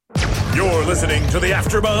You're listening to the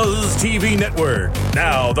AfterBuzz TV Network,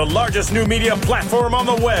 now the largest new media platform on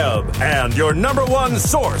the web, and your number one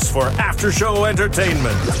source for after-show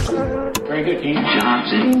entertainment. Very good, Dean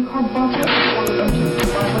Johnson.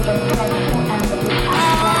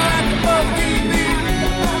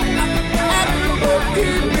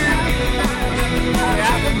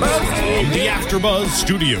 From the AfterBuzz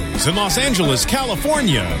Studios in Los Angeles,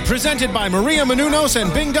 California, presented by Maria Menounos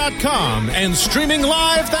and Bing.com, and streaming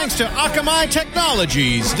live thanks to Akamai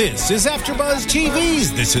Technologies. This is AfterBuzz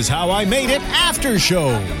TV's This Is How I Made It After Show.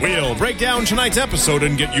 We'll break down tonight's episode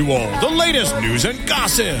and get you all the latest news and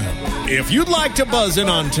gossip. If you'd like to buzz in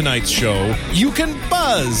on tonight's show, you can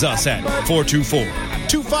buzz us at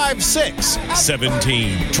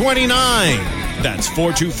 424-256-1729. That's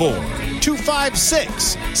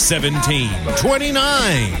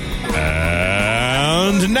 424-256-1729.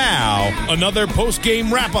 And now, another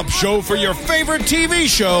post-game wrap-up show for your favorite TV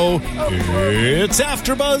show. It's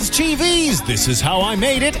AfterBuzz TV's This Is How I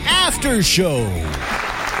Made It After Show.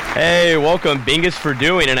 Hey, welcome. Bingus for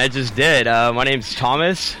doing, and I just did. My name's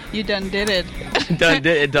Thomas. You done did it. Done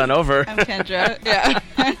did it, done over. I'm Kendra. Yeah.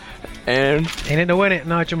 And in it to win it,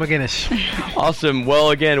 Nigel McGuinness. Awesome. Well,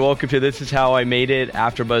 again, welcome to This Is How I Made It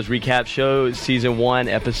AfterBuzz Recap Show, Season 1,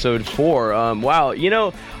 Episode 4. Wow, you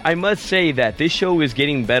know, I must say that this show is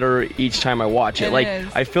getting better each time I watch it. It like, is.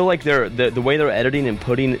 I feel like the way they're editing and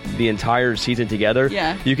putting the entire season together,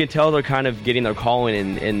 Yeah. you can tell they're kind of getting their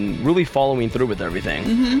calling and really following through with everything.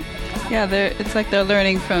 Mm-hmm. Yeah, it's like they're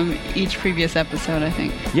learning from each previous episode, I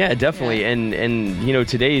think. Yeah, definitely. Yeah. And you know,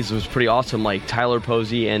 today's was pretty awesome. Like Tyler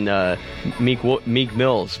Posey and Meek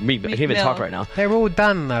Mills. I can't even talk right now. They're all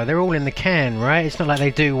done, though. They're all in the can, right? It's not like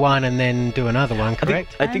they do one and then do another one,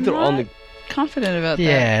 correct? I think they're on the... confident about that.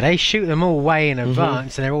 Yeah, they shoot them all way in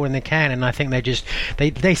advance, and they're all in the can, and I think they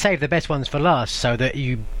save the best ones for last, so that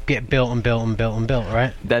you get built and built and built and built,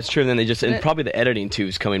 right? That's true. And then they just... And probably the editing, too,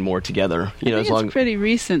 is coming more together. You know, I think it's pretty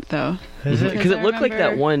recent, though. Is it? Because it looked like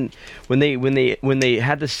that one when they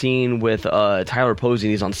had the scene with Tyler Posey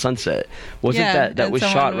and he's on Sunset. Wasn't that was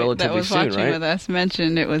shot relatively soon, right? That was watching with us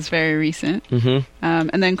mentioned it was very recent. Mm-hmm.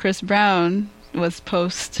 And then Chris Brown was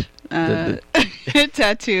post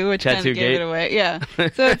tattoo, which kind of gave it away. Yeah.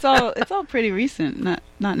 So it's all pretty recent, not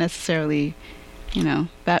necessarily, you know,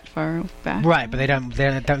 that far back. Right, but they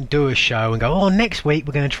don't do a show and go, oh, next week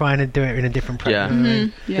we're going to try and do it in a different program. Yeah.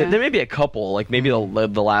 Mm-hmm. Yeah. There may be a couple, like maybe the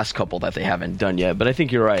last couple that they haven't done yet, but I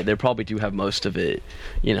think you're right. They probably do have most of it,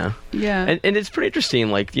 you know. Yeah. And it's pretty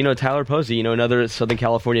interesting. Like, you know, Tyler Posey, you know, another Southern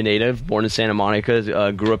California native, born in Santa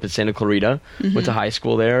Monica, grew up in Santa Clarita, went to high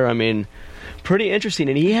school there. I mean, pretty interesting.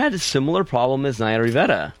 And he had a similar problem as Naya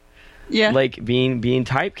Rivera. Yeah. Like being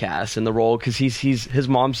typecast in the role, because his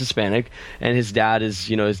mom's Hispanic and his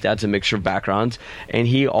dad's a mixture of backgrounds, and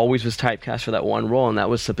he always was typecast for that one role, and that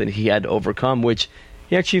was something he had to overcome, which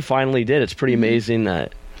he actually finally did. It's pretty amazing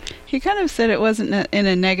that he kind of said it wasn't in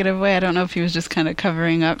a negative way. I don't know if he was just kind of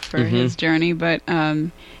covering up for his journey, but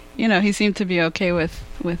you know, he seemed to be okay with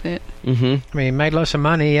it. Mm-hmm. I mean, he made lots of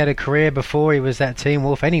money. He had a career before he was that Teen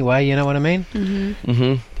Wolf anyway, you know what I mean? Mm-hmm.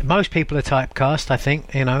 Mm-hmm. Most people are typecast, I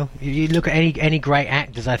think, you know. You look at any great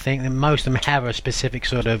actors, I think, and most of them have a specific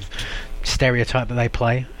sort of stereotype that they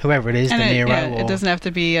play, whoever it is, And De Niro. it doesn't have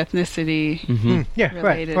to be ethnicity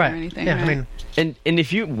related or anything. Yeah, right? I mean... And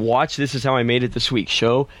if you watch This Is How I Made It This Week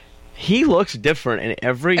show, he looks different in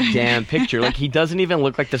every damn picture. Like, he doesn't even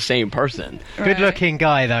look like the same person. Good-looking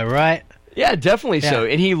guy, though, right? Yeah, definitely so.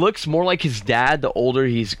 Yeah. And he looks more like his dad the older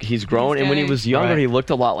he's grown. And when he was younger, Right. he looked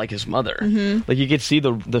a lot like his mother. Like, you could see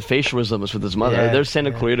the facial resemblance with his mother. Yeah, There's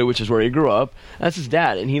Santa Clarita, which is where he grew up. That's his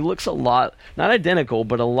dad. And he looks a lot, not identical,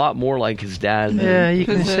 but a lot more like his dad. Yeah, you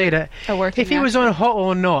can Who's see that. a working If he was actor. on Hot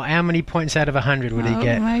or Not, how many points out of 100 would he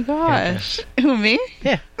get? Oh my gosh. Who, me?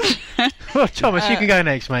 Yeah. Well, Thomas, you can go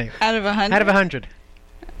next, mate. Out of 100? Out of 100.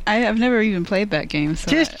 I've never even played that game. So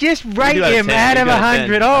Just rate You got a him 10, out you of got a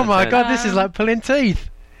 100. 10, Oh a my 10. God, this is like pulling teeth.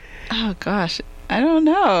 oh gosh, I don't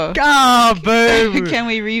know. Oh, boo. Can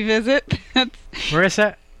we revisit?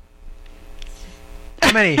 Marissa?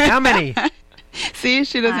 How many? How many? See,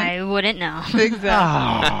 she doesn't. I wouldn't know.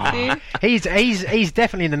 Exactly. See? He's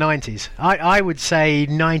definitely in the 90s. I would say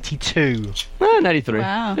 92. 93.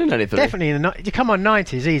 Wow. 93. Definitely in the... Come on,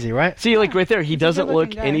 90s, easy, right? See, like right there, he doesn't look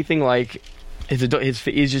good-looking guy. anything like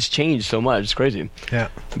he's just changed so much. It's crazy. Yeah.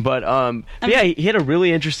 But he had a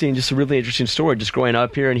really interesting story just growing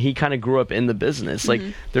up here, and he kind of grew up in the business. Like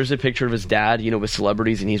there's a picture of his dad, with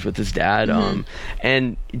celebrities, and he's with his dad.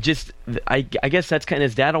 And just I guess that's kind of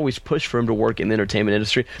his dad always pushed for him to work in the entertainment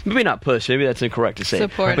industry. Maybe not push. Maybe that's incorrect to say.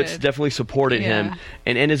 Supported. But definitely supported him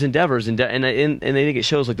and in his endeavors. And I think it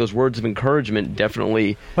shows like those words of encouragement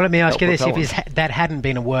definitely. Well, let me ask you this: if his dad hadn't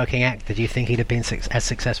been a working actor, do you think he'd have been as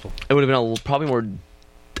successful? It would have been probably more.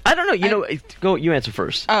 I don't know. Go. You answer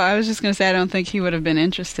first. Oh, I was just going to say I don't think he would have been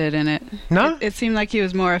interested in it. No, it seemed like he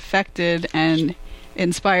was more affected and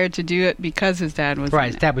inspired to do it because his dad was right.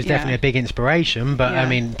 His dad was definitely a big inspiration, but I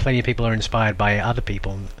mean, plenty of people are inspired by other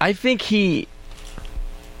people. I think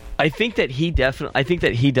that he definitely.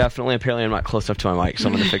 Apparently, I'm not close enough to my mic, so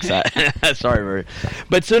I'm going to fix that. Sorry, Murray.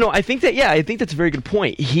 But so no, I think that's a very good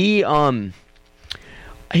point. He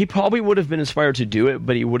probably would have been inspired to do it,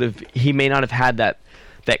 but he may not have had that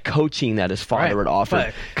coaching that his father had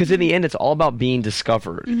offered. Because in the end, it's all about being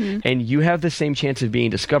discovered. And you have the same chance of being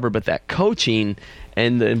discovered, but that coaching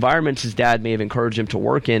and the environments his dad may have encouraged him to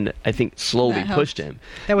work in, I think slowly pushed him.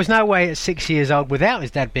 There was no way at 6 years old, without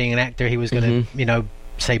his dad being an actor, he was going to,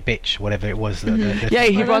 say bitch, whatever it was.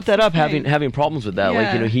 He brought that up, having problems with that.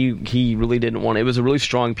 Yeah. Like, he really didn't want it. It was a really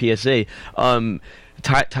strong PSA.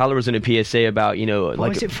 Tyler was in a PSA about what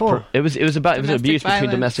was it for? It was abuse between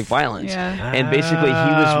domestic violence, and basically he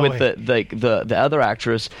was with the other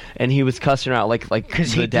actress, and he was cussing her out like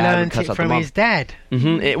because the he dad learned would cuss it out from the mom. his dad.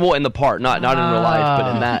 Well, in the part, not in real life,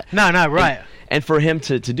 but in that. No, right. And for him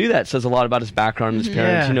to do that says a lot about his background and his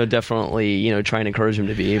parents. Definitely trying to encourage him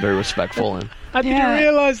to be very respectful. And I didn't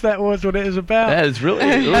realise that was what it was about. That is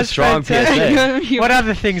really strong PSA. What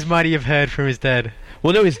other things might he have heard from his dad?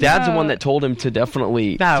 Well, no, his dad's the one that told him to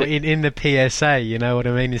definitely... No, in the PSA, you know what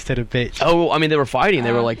I mean, instead of bitch. Oh, I mean, they were fighting.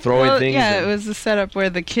 They were, like, throwing things. Yeah, it was a setup where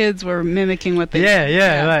the kids were mimicking what they...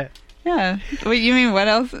 Yeah, right. Yeah. Wait, you mean what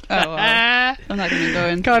else? Oh, well, I'm not going to go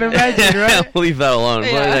into Can't imagine, right? We'll leave that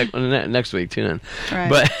alone. Next week, tune in. Right.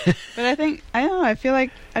 But I feel like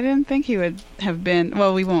I didn't think he would have been,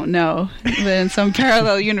 well, we won't know, but in some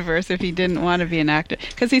parallel universe if he didn't want to be an actor.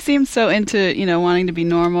 Because he seems so into, wanting to be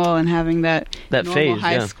normal and having that normal phase,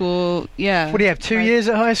 high school, What do you have, 2 years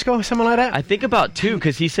at high school, something like that? I think about 2,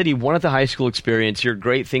 because he said he wanted the high school experience. He heard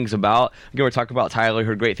great things about, again, we're talking about Tyler,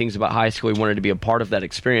 heard great things about high school. He wanted to be a part of that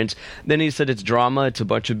experience. Then he said it's drama, it's a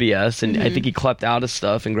bunch of BS, and I think he clept out of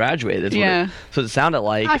stuff and graduated. So it sounded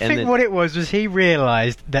like. I think what it was he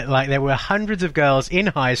realised that there were hundreds of girls in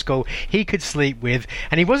high school he could sleep with,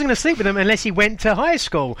 and he wasn't going to sleep with them unless he went to high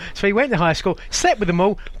school. So he went to high school, slept with them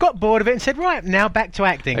all, got bored of it, and said, "Right, now back to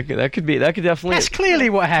acting." That could definitely. That's clearly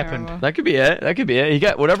what happened. That could be it. He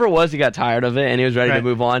got whatever it was. He got tired of it, and he was ready to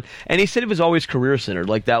move on. And he said it was always career centered.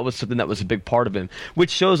 Like that was something that was a big part of him, which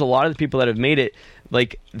shows a lot of the people that have made it.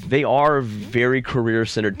 Like they are very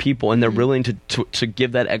career-centered people, and they're willing to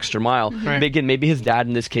give that extra mile. Right. Again, maybe his dad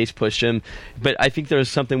in this case pushed him, but I think there's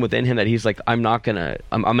something within him that he's like, I'm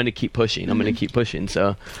gonna keep pushing. I'm gonna keep pushing.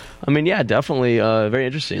 So, I mean, yeah, definitely very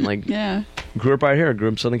interesting. Like, grew up right here, grew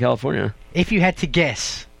up in Southern California. If you had to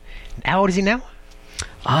guess, how old is he now?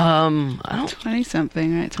 I don't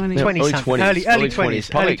 20-something, right? 20. Early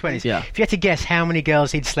 20s. Early 20s. Yeah. If you had to guess how many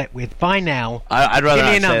girls he'd slept with by now, I'd rather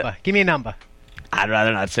give me a number. I'd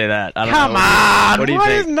rather not say that. I don't Come know. on! What do you Why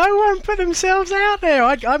think? does no one put themselves out there?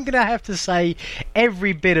 I'm going to have to say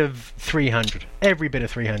every bit of 300. Every bit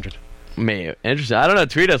of 300. Man, interesting. I don't know.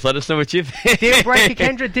 Tweet us. Let us know what you think. Deal breaker,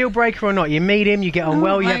 Kendra. Deal breaker or not? You meet him. You get on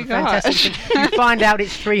well. You have a fantastic. You find out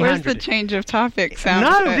it's 300. Where's the change of topic sound?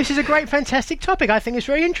 No, this is a great, fantastic topic. I think it's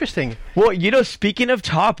very interesting. Well, speaking of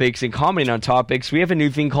topics and commenting on topics, we have a new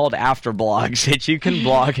thing called After Blogs that you can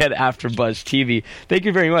blog at AfterBuzz TV. Thank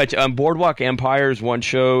you very much. Boardwalk Empire is one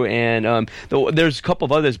show, and there's a couple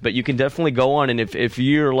of others, but you can definitely go on, and if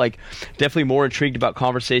you're like definitely more intrigued about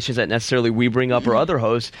conversations that necessarily we bring up or other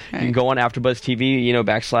hosts, you can go on AfterBuzz TV, /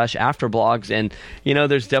 AfterBlogs, and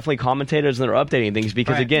there's definitely commentators that are updating things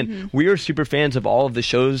because again, we are super fans of all of the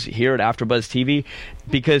shows here at AfterBuzz TV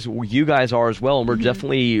because you guys are as well, and we're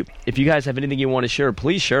definitely, if you guys have anything you want to share,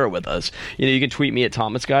 please share it with us. You can tweet me at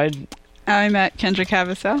Thomas Guide. I'm at Kendra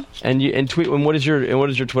Cavasel. And tweet. And what is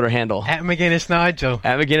your Twitter handle? At McGinnis Nigel.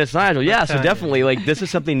 At McGinnis Nigel. Yeah. So definitely, like, this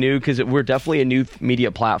is something new because we're definitely a new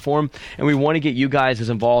media platform, and we want to get you guys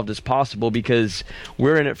as involved as possible because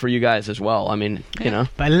we're in it for you guys as well. I mean,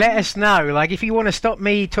 But let us know. Like, if you want to stop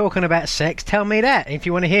me talking about sex, tell me that. If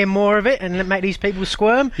you want to hear more of it and make these people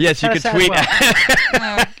squirm, yes, you could tweet.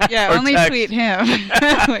 Well. Only text. Tweet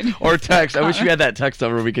him or text. I wish we had that text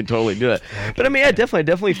number. We could totally do it. But I mean, I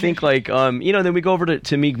definitely think like. then we go over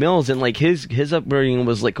to Meek Mills, and like his upbringing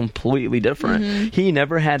was like completely different. He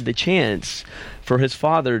never had the chance for his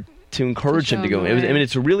father to encourage him to go.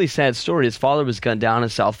 It's a really sad story. His father was gunned down in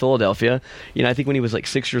South Philadelphia. I think when he was like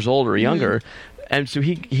 6 years old or younger. And so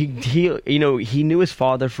he knew his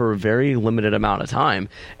father for a very limited amount of time,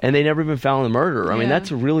 and they never even found the murderer. I mean,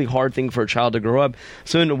 that's a really hard thing for a child to grow up.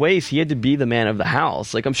 So in ways, he had to be the man of the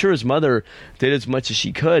house. Like, I'm sure his mother did as much as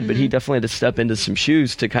she could, but he definitely had to step into some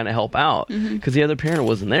shoes to kind of help out because the other parent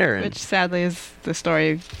wasn't there. Which sadly is the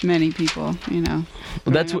story of many people,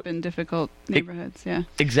 that's up in difficult neighborhoods.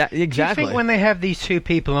 Exactly. Do you think when they have these two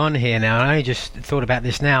people on here now, and I just thought about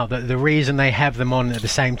this now, that the reason they have them on at the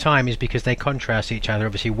same time is because they contrast each other?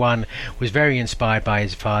 Obviously, one was very inspired by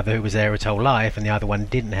his father, who was there his whole life, and the other one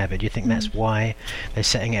didn't have it. Do you think that's why they're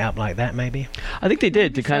setting it up like that, maybe? I think they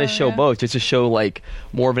did to kind of show both, just to show like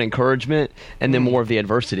more of an encouragement and then more of the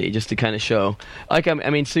adversity, just to kind of show like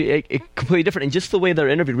completely different. And just the way they're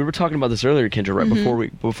interviewed, we were talking about this earlier, Kendra,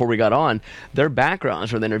 right before we got on. Their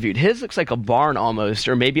backgrounds when they're interviewed, his looks like a barn almost,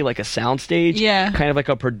 or maybe like a soundstage, kind of like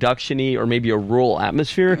a production-y or maybe a rural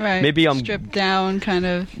atmosphere. Right. Maybe I'm stripped down, kind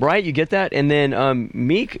of. Right, you get that. And then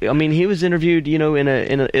Meek, he was interviewed, in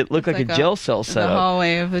a it looked like a jail cell setup. The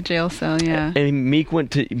hallway of a jail cell, yeah. And Meek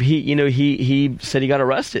went to he said he got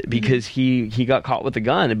arrested because he got caught with a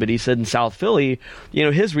gun, but he said in South Philly,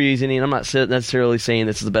 his reasoning, I'm not necessarily saying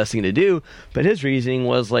this is the best thing to do, but his reasoning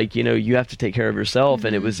was like, you have to take care of yourself,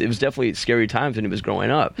 and it was definitely scary times when he was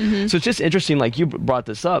growing up. So it's just interesting, like you brought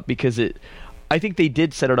this up, because I think they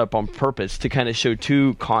did set it up on purpose to kind of show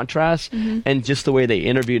two contrasts and just the way they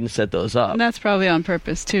interviewed and set those up. And that's probably on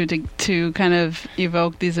purpose too, to kind of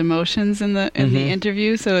evoke these emotions in the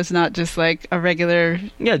interview, so it's not just like a regular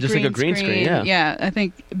like a green screen. Yeah, I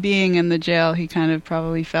think being in the jail, he kind of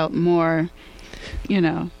probably felt more,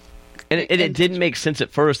 And it didn't make sense at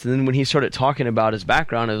first, and then when he started talking about his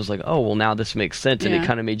background, it was like, oh, well, now this makes sense, and it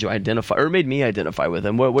kind of made you identify, or made me identify with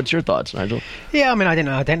him. What's your thoughts, Nigel? Yeah, I didn't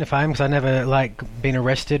identify him because I never been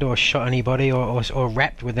arrested or shot anybody or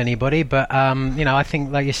rapped with anybody, but I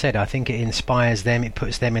think, like you said, I think it inspires them. It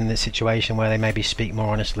puts them in the situation where they maybe speak more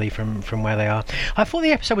honestly from where they are. I thought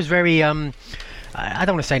the episode was very. I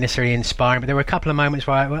don't want to say necessarily inspiring, but there were a couple of moments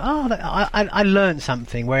where I learned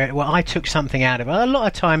something, where I took something out of it. A lot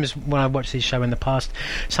of times when I watched this show in the past,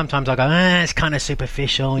 sometimes I go, it's kind of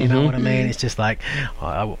superficial, you know what I mean? It's just like,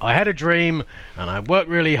 I had a dream, and I worked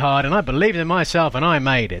really hard, and I believed in myself, and I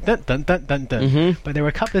made it. Dun, dun, dun, dun, dun. But there were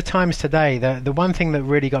a couple of times today, the one thing that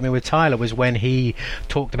really got me with Tyler was when he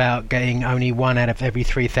talked about getting only one out of every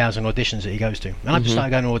 3,000 auditions that he goes to. And I've just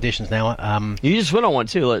started going to auditions now. You just went on one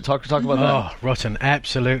too. Talk about that. Oh, rotten.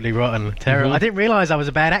 Absolutely rotten. Terrible. I didn't realise I was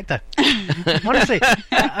a bad actor. Honestly,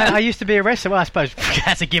 I used to be a wrestler. Well, I suppose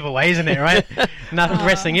that's a giveaway, isn't it, right?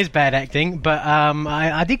 Wrestling is bad acting, but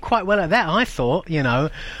I did quite well at that, I thought,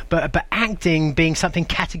 but acting being something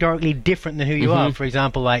categorically different than who you are. For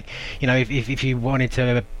example, like, if you wanted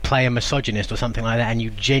to play a misogynist or something like that, and you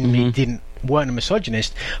genuinely weren't a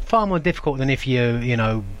misogynist, far more difficult than if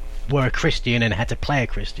you were a Christian and had to play a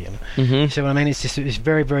Christian. You see what I mean? It's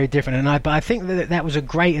very, very different. But I think that was a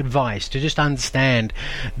great advice, to just understand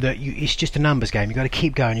that it's just a numbers game. You've got to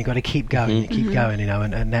keep going. You've got to keep going. Keep going.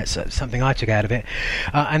 And that's something I took out of it.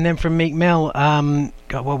 And then from Meek Mill,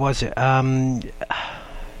 what was it? I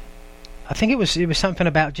think it was something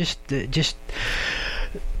about just.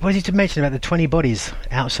 What did you mention about the 20 bodies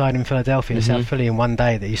outside in Philadelphia, South Philly, in one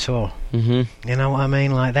day that you saw? You know what I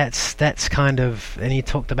mean? Like that's kind of. And he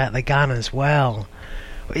talked about the gun as well.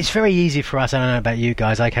 It's very easy for us. I don't know about you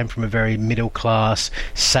guys. I came from a very middle class,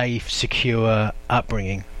 safe, secure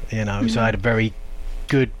upbringing. So I had a very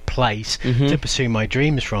good place to pursue my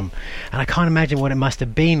dreams from, and I can't imagine what it must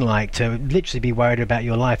have been like to literally be worried about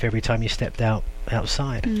your life every time you stepped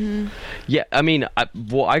outside. Yeah,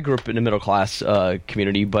 I grew up in a middle class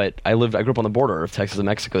community, but I grew up on the border of Texas and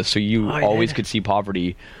Mexico, so you always could see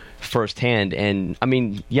poverty firsthand. And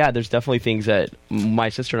there's definitely things that my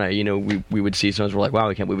sister and I, we would see. Sometimes we're like, wow,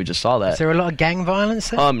 we can't believe we just saw that. Is there a lot of gang violence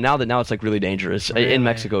there? Now it's like really dangerous in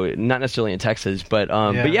Mexico, not necessarily in Texas, but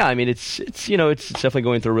yeah, it's definitely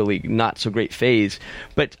going through a really not so great phase.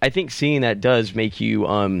 But I think seeing that does make you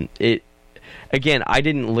Again, I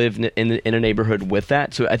didn't live in a neighborhood with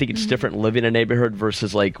that, so I think it's different living in a neighborhood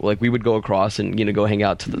versus like we would go across and go hang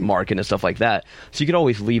out to the market and stuff like that. So you could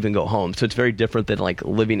always leave and go home. So it's very different than like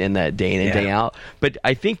living in that day in and day out. But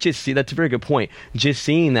I think that's a very good point. Just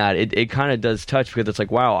seeing that it kind of does touch, because it's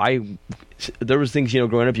like, wow, there was things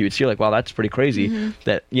growing up you would see like, wow, that's pretty crazy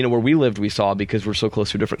that where we lived we saw, because we're so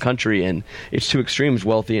close to a different country and it's two extremes,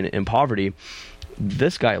 wealthy and poverty.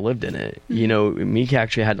 this guy lived in it. You know, Meek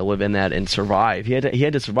actually had to live in that and survive. He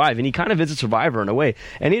had to survive, and he kind of is a survivor in a way.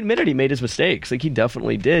 And he admitted he made his mistakes. Like, he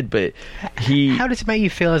definitely did, but he... How does it make you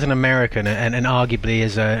feel as an American, and arguably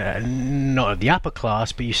as not of the upper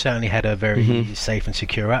class, but you certainly had a very safe and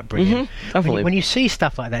secure upbringing? Definitely. When you see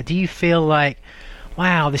stuff like that, do you feel like,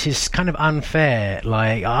 wow, this is kind of unfair?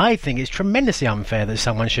 Like, I think it's tremendously unfair that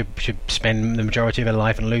someone should spend the majority of their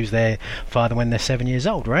life and lose their father when they're 7 years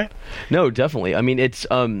old, right? No, definitely. I mean, it's...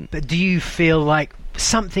 But do you feel like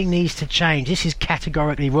something needs to change? This is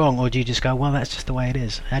categorically wrong, or do you just go, well, that's just the way it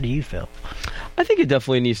is? How do you feel? I think it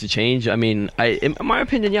definitely needs to change. I mean, in my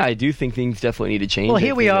opinion, yeah, I do think things definitely need to change. Well,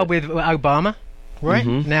 here we are with Obama, right?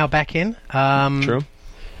 Now back in. True.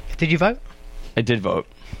 Did you vote? I did vote.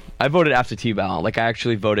 I voted after T-ballot. Like, I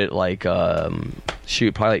actually voted, like,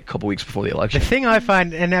 probably like a couple weeks before the election. The thing I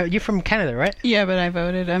find, and now you're from Canada, right? Yeah, but I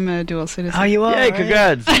voted. I'm a dual citizen. Oh, you are? Yay,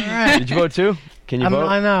 congrats. Right. Did you vote too? Can you vote?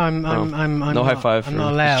 I know. I'm no not, high five. I'm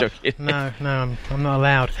not allowed. No, I'm not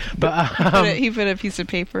allowed. But he put a piece of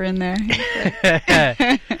paper in there.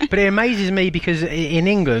 But it amazes me because in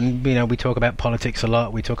England, you know, we talk about politics a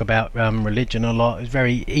lot. We talk about religion a lot. It's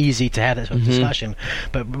very easy to have that sort of discussion.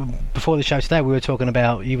 But before the show today, we were talking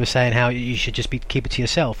about. You were saying how you should just keep it to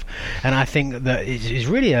yourself, and I think that it's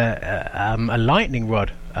really a lightning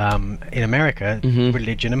rod. In America,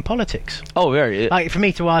 religion and politics. Oh, very. Like, for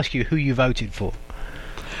me to ask you who you voted for.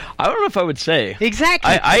 I don't know if I would say.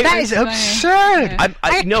 Exactly. That is absurd.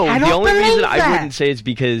 No, the only reason I wouldn't say is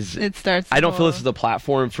because it starts. I don't feel this is the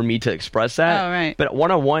platform for me to express that. Oh, right. But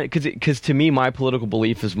one-on-one, because to me, my political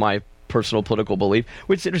belief is my personal political belief,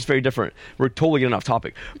 which is very different. We're totally getting off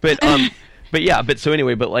topic. But so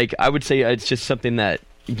anyway, but like, I would say it's just something that,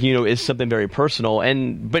 you know, is something very personal.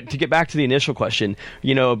 But to get back to the initial question,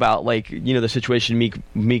 you know, about, like, you know, the situation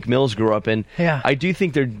Meek Mills grew up in, I do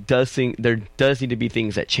think there does need to be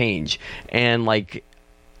things that change, and like,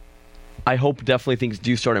 I hope definitely things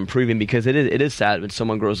do start improving, because it is sad when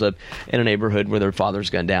someone grows up in a neighborhood where their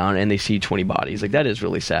father's gunned down and they see 20 bodies. Like, that is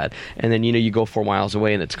really sad. And then, you know, you go 4 miles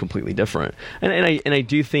away and it's completely different. And I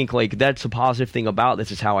do think, like, that's a positive thing about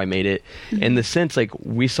this, is how I made it, in the sense, like,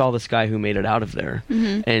 we saw this guy who made it out of there,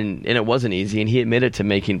 and it wasn't easy, and he admitted to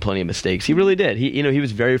making plenty of mistakes. He really did. He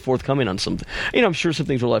was very forthcoming on something. You know, I'm sure some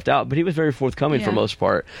things were left out, but he was very forthcoming for most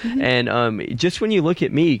part. And just when you look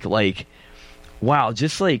at Meek, like, wow,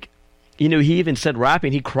 just like, you know, he even said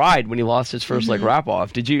rapping. He cried when he lost his first like rap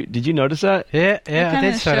off. Did you notice that? Yeah, I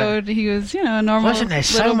did. Showed he was, you know, a normal. Wasn't there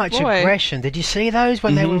so much aggression? Did you see those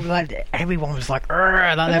when they were like, everyone was like,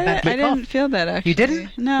 I didn't feel that actually. You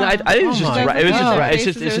didn't? No, I think it was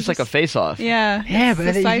just it's just like a face off. Yeah,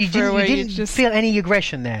 but you didn't feel any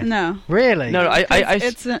aggression there. No, really. No,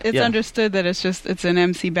 it's understood that it's an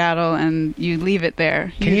MC battle and you leave it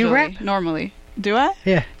there. Can you rap normally? Do I?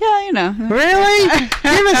 Yeah. Yeah, you know. Really?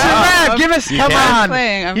 Give us a rap. Give us. Come on.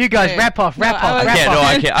 I'm you guys, playing. Rap off.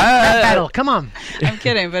 I can't. Rap battle. Come on. I'm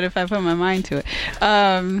kidding, but if I put my mind to it,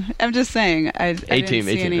 I'm just saying I didn't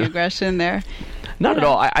see any aggression there. Not at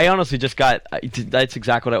all. I honestly just got. That's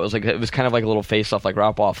exactly what it was like. It was kind of like a little face off, like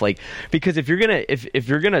rap off, like, because if you're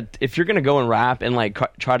gonna go and rap and like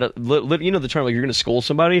try to, you know, the term, like, you're gonna school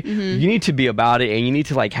somebody, you need to be about it, and you need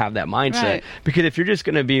to like have that mindset. Right. Because if you're just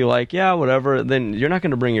gonna be like, yeah, whatever, then you're not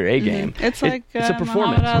gonna bring your A game. It's like it's a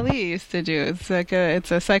performance. Muhammad Ali used to do. It's like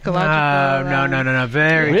it's a psychological. No.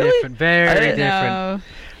 Very different. Very different.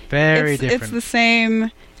 Very different. It's the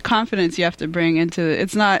same confidence you have to bring into it.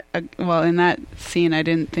 It's not in that scene I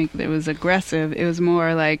didn't think that it was aggressive. It was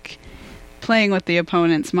more like playing with the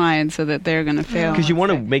opponent's mind so that they're going to fail. Because you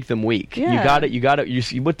want to make them weak. Yeah. You got it. You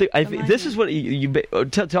see what this is what you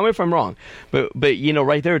tell me if I'm wrong. But you know,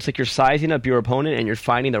 right there, it's like you're sizing up your opponent and you're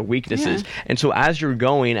finding their weaknesses. Yeah. And so as you're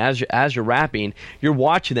going, as you're rapping, you're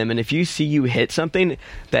watching them, and if you see you hit something,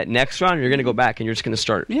 that next round you're going to go back and you're just going to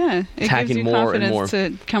start attacking more and more.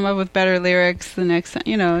 To come up with better lyrics the next time.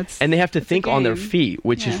 You know, it's and they have to think on their feet,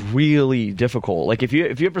 which is really difficult. Like have you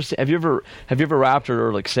ever rapped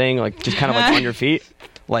or like sang like just kind of like on your feet,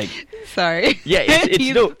 like. Sorry. Yeah,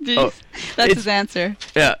 it's that's his answer.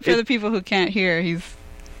 Yeah, for the people who can't hear, he's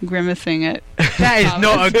grimacing it. That is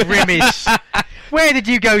not a grimace. Where did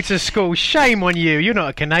you go to school? Shame on you. You're not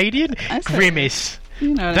a Canadian. Grimace.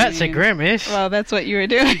 You know that's a grimace. Well, that's what you were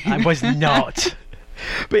doing. I was not.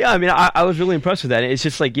 But yeah, I mean, I was really impressed with that. It's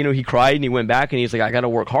just like, you know, he cried and he went back and he's like, I got to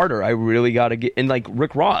work harder. I really got to get. And like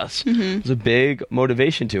Rick Ross was a big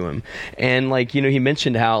motivation to him. And like, you know, he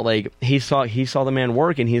mentioned how like he saw the man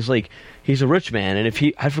work and he's like, he's a rich man.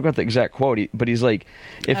 And I forgot the exact quote, but he's like,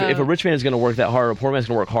 if a rich man is going to work that hard, a poor man's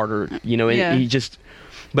going to work harder, you know, and he just.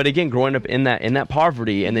 But again, growing up in that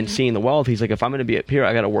poverty and then seeing the wealth, he's like, if I'm going to be up here,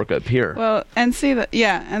 I got to work up here. Well, and see that,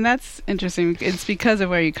 yeah, and that's interesting. It's because of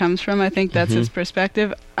where he comes from. I think that's his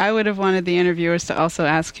perspective. I would have wanted the interviewers to also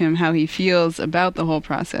ask him how he feels about the whole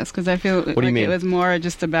process, because I feel like it was more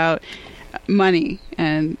just about money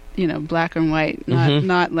and, you know, black and white,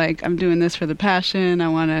 not like I'm doing this for the passion, I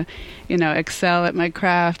want to, you know, excel at my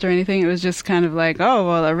craft or anything. It was just kind of like, oh,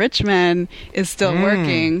 well, a rich man is still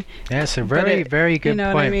working. That's a very very good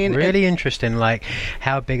point. I mean? Really interesting, like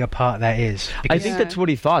how big a part that is. I think that's what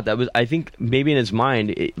he thought. I think maybe in his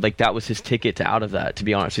mind, like that was his ticket to out of that, to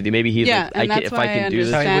be honest with you. Maybe he's like, if I can do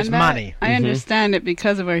this. So it was money. I understand it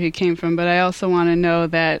because of where he came from, but I also want to know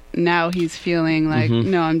that now he's feeling like,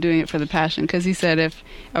 no, I'm doing it for the passion. Because he said if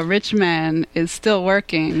a rich man is still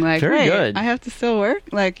working, like, very good. I have to still work.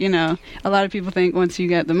 Like, you know, a lot of people think once you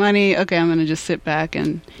get the money, okay, I'm going to just sit back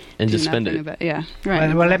and just spend it. Yeah,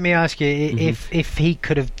 right. Well, let me ask you, if he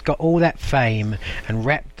could have got all that fame and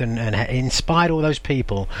repped and inspired all those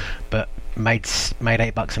people, but made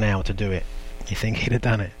 $8 an hour to do it, you think he'd have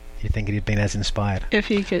done it? You think he'd been as inspired? If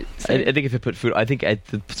he could. I think if he put food, I think I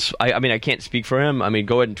mean, I can't speak for him. I mean,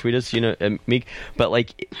 go ahead and tweet us, you know, Meek. But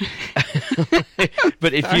like,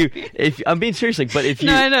 but if I'm being serious, like, but if you,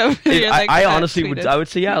 no, I know. I honestly would, I would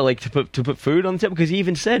say, yeah, like to put food on the table, because he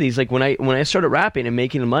even said, he's like, when I started rapping and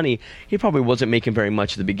making the money, he probably wasn't making very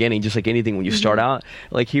much at the beginning. Just like anything, when you start out,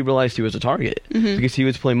 like he realized he was a target because he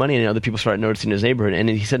was playing money, and other people started noticing his neighborhood. And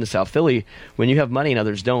then he said in South Philly, when you have money and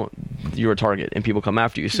others don't, you're a target, and people come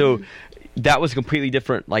after you. So that was a completely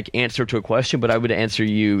different like answer to a question, but I would answer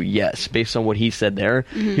you yes, based on what he said there.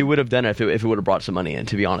 He would have done it if it would have brought some money in,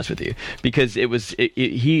 to be honest with you, because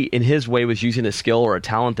he in his way was using a skill or a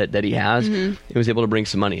talent that he has. It was able to bring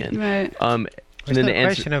some money in. Right. And then the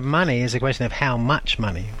question of money is a question of how much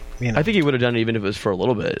money. You know? I think he would have done it even if it was for a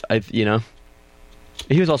little bit.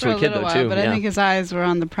 He was also a kid though too. But I think his eyes were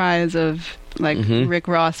on the prize of like Rick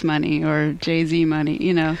Ross money or Jay-Z money.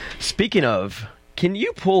 You know. Speaking of. Can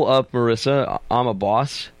you pull up, Marissa, I'm a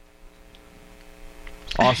Boss?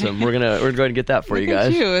 Awesome. We're gonna go ahead and get that for you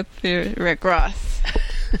guys. Look at you with your Rick Ross.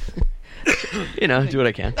 You know, do what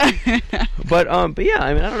I can. But yeah,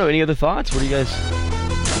 I mean, I don't know. Any other thoughts? What do you guys?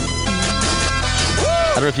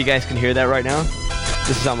 I don't know if you guys can hear that right now.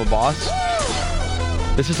 This is I'm a Boss.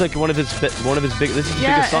 This is like one of his big. This is the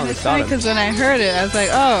biggest song that's got him. Because when I heard it, I was like,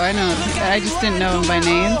 oh, I know. I just didn't know him by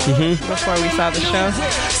name before we saw the show.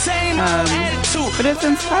 But it's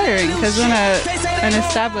inspiring because when an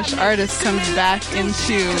established artist comes back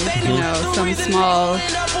into some small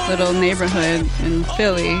little neighborhood in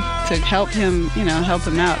Philly to help him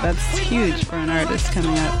out, that's huge for an artist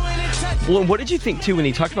coming up. Well, what did you think too when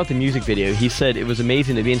he talked about the music video? He said it was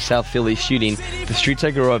amazing to be in South Philly shooting the streets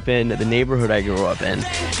I grew up in, the neighborhood I grew up in,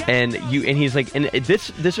 and he's like, and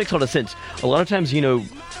this makes a lot of sense. A lot of times,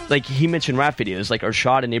 like he mentioned rap videos like are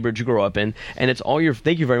shot in neighborhoods you grew up in, and it's all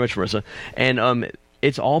thank you very much, Marissa, and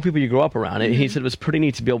it's all people you grew up around. And he said it was pretty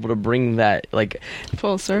neat to be able to bring that like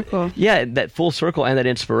full circle. Yeah, that full circle and that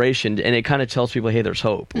inspiration, and it kind of tells people, hey, there's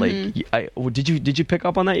hope. Like, did you pick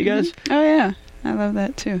up on that, you guys? Oh yeah, I love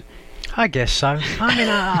that too. I guess so. I mean,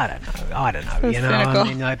 I don't know. So cynical.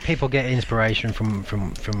 I mean, people get inspiration from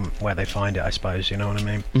where they find it, I suppose. You know what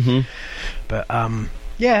I mean? But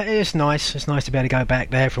yeah, it's nice. It's nice to be able to go back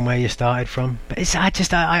there from where you started from. But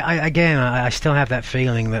I still have that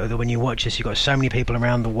feeling that when you watch this, you've got so many people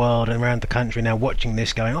around the world and around the country now watching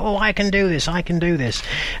this, going, "Oh, I can do this. I can do this."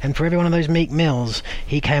 And for every one of those Meek Mills,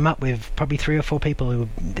 he came up with probably 3 or 4 people who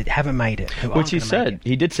haven't made it. Which he said.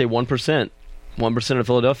 He did say 1%. 1% of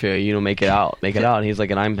Philadelphia, make it out. And he's like,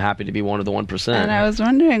 and I'm happy to be one of the 1%. And I was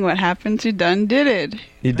wondering what happened to Dun Did It.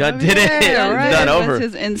 He done did it. Right. Done over.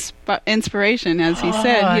 Was his inspiration, as he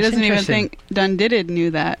said. He doesn't even think Dun Did It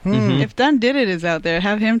knew that. If Dun Did It is out there,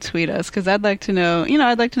 have him tweet us, because I'd like to know.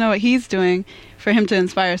 I'd like to know what he's doing for him to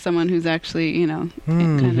inspire someone who's actually,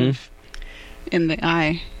 kind of in the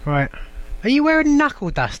eye. Right. Are you wearing knuckle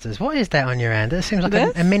dusters? What is that on your hand? It seems like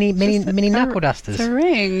a mini knuckle dusters. It's a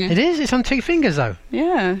ring. It is? It's on 2 fingers, though.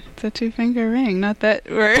 Yeah, it's a 2-finger ring. Not that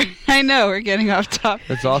I know we're getting off topic.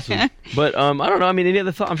 That's awesome. But I don't know. I mean, any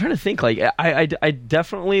other thought? I'm trying to think. Like, I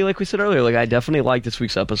definitely, like we said earlier, like I definitely like this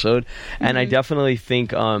week's episode, and I definitely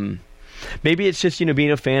think maybe it's just being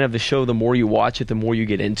a fan of the show. The more you watch it, the more you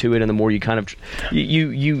get into it, and the more you kind of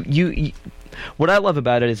you what I love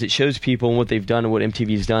about it is it shows people, and what they've done and what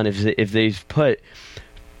MTV's done is if they've put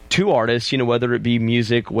two artists, whether it be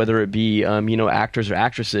music, whether it be, actors or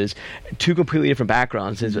actresses, two completely different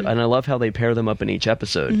backgrounds. And I love how they pair them up in each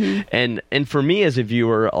episode. And for me as a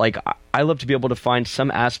viewer, like, I love to be able to find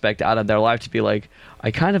some aspect out of their life to be like,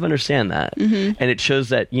 I kind of understand that. And it shows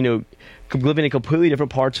that, living in completely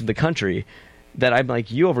different parts of the country, that I'm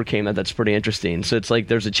like, you overcame that. That's pretty interesting. So it's like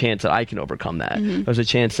there's a chance that I can overcome that. There's a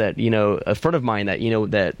chance that a friend of mine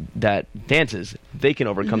that that dances, they can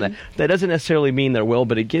overcome that. That doesn't necessarily mean they will,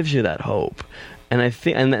 but it gives you that hope. And I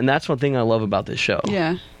think, and that's one thing I love about this show.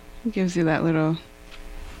 Yeah, it gives you that little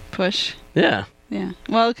push. Yeah. Yeah.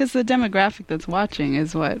 Well, because the demographic that's watching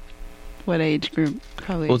is what age group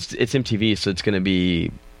probably? Well, it's MTV, so it's going to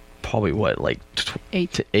be probably what, like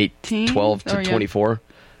 18, 12 to 24.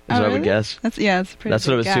 Is what I would guess. That's pretty. That's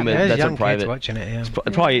what I was assuming. There's that's young a private. kids watching it. Yeah. It's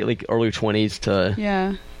probably like early 20s to.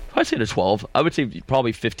 Yeah. I'd say to 12. I would say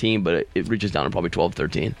probably 15, but it reaches down to probably 12,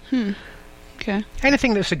 13. Okay.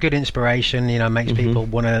 Anything that's a good inspiration, makes people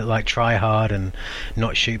want to like try hard and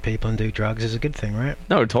not shoot people and do drugs is a good thing, right?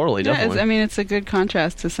 No, totally, definitely. It's a good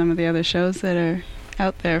contrast to some of the other shows that are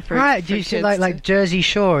out there for right. For Do you see kids like Jersey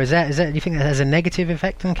Shore? Is that? Do you think that has a negative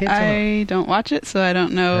effect on kids? I don't watch it, so I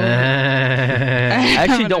don't know. I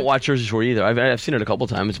actually don't watch Jersey Shore either. I've seen it a couple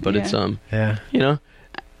times, but it's I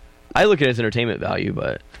look at it as entertainment value,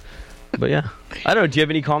 but yeah. I don't know. Do you have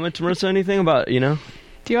any comments, Marissa? Anything about Do you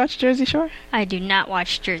watch Jersey Shore? I do not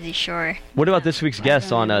watch Jersey Shore. What about this week's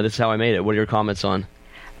guest on This Is How I Made It? What are your comments on?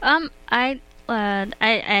 I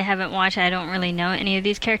haven't watched. I don't really know any of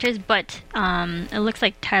these characters, but it looks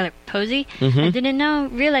like Tyler Posey. I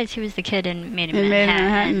didn't realize he was the kid in Made in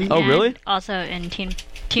Manhattan. Oh, really? Also in Teen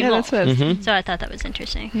Wolf. That's what So I thought that was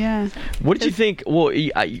interesting. Yeah. So. What did you think? Well,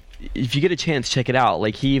 if you get a chance, check it out.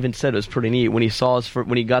 Like, he even said it was pretty neat when he saw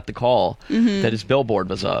when he got the call that his billboard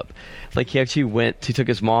was up. Like, he actually he took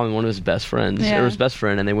his mom and one of his best friends, or his best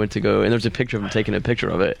friend, and they went to go, and there's a picture of him taking a picture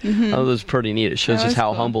of it. I thought it was pretty neat. It shows just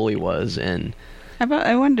how humble he was. And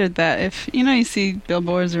I wondered that if, you see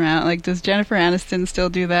billboards around, like, does Jennifer Aniston still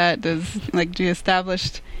do that? Do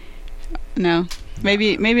established, no.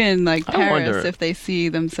 Maybe in, like, Paris, if they see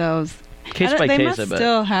themselves. Case by case, they must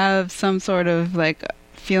still have some sort of, like,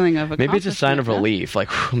 feeling of maybe it's a sign of relief, like,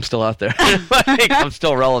 I'm still out there. Like, I'm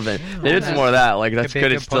still relevant. Maybe it's more of that, like, that's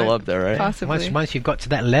good it's still up there, right? Possibly. Once you've got to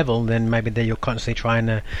that level, then maybe you're constantly trying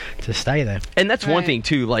to stay there. And that's one thing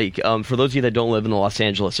too, like, for those of you that don't live in the Los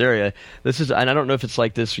Angeles area, this is, and I don't know if it's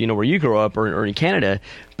like this, where you grew up or in Canada,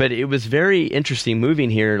 but it was very interesting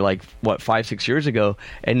moving here, like, 5-6 years ago,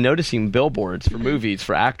 and noticing billboards for movies,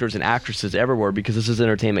 for actors and actresses everywhere, because this is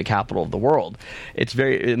entertainment capital of the world. It's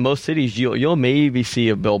in most cities, you'll maybe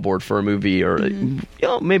see a billboard for a movie, or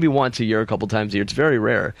maybe once a year, a couple times a year. It's very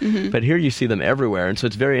rare, but here you see them everywhere, and so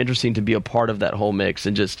it's very interesting to be a part of that whole mix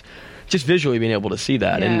and just visually being able to see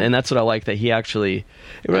that, and that's what I like, that he actually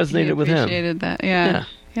resonated with him. Appreciated that, yeah.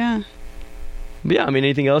 But yeah, I mean,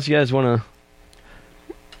 anything else you guys want to?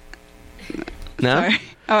 No.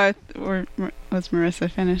 Sorry. Was Marissa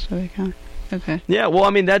finished with a comment? Okay. Yeah, well, I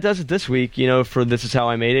mean, that does it this week, for This Is How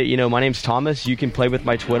I Made It. My name's Thomas. You can play with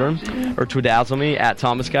my Twitter or Twidazzle me at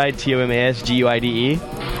ThomasGuide, TomasGuide.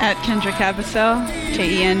 At Kendra Cabasel,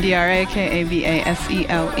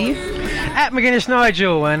 KendraKabasele. At McGinnis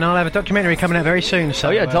Nigel, and I'll have a documentary coming out very soon.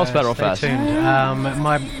 So, tell us about it real fast. Stay tuned.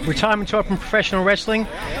 My retirement tour from professional wrestling,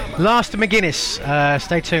 Last of McGinnis.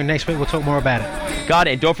 Stay tuned. Next week we'll talk more about it. Got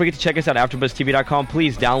it. And don't forget to check us out at AfterBuzzTV.com.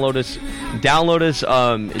 Please download us.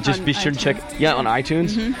 Just be sure to check. Yeah, on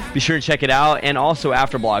iTunes. Be sure to check it out, and also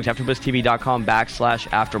Afterblogs.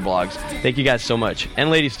 AfterBuzzTV.com/Afterblogs. Thank you guys so much, and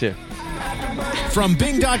ladies too. From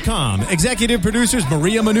Bing.com, executive producers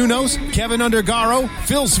Maria Menounos, Kevin Undergaro,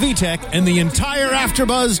 Phil Svitek, and the entire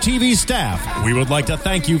AfterBuzz TV staff, we would like to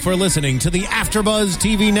thank you for listening to the AfterBuzz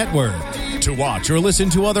TV network. To watch or listen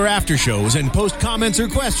to other after shows and post comments or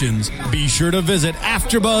questions, be sure to visit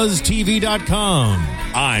AfterBuzzTV.com.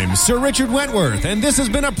 I'm Sir Richard Wentworth, and this has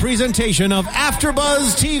been a presentation of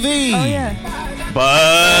AfterBuzz TV. Oh, yeah.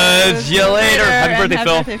 Buzz you later. Happy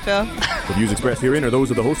birthday, Phil. The views expressed herein are those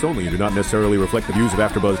of the hosts only and do not necessarily reflect the views of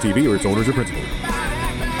AfterBuzz TV or its owners or principals.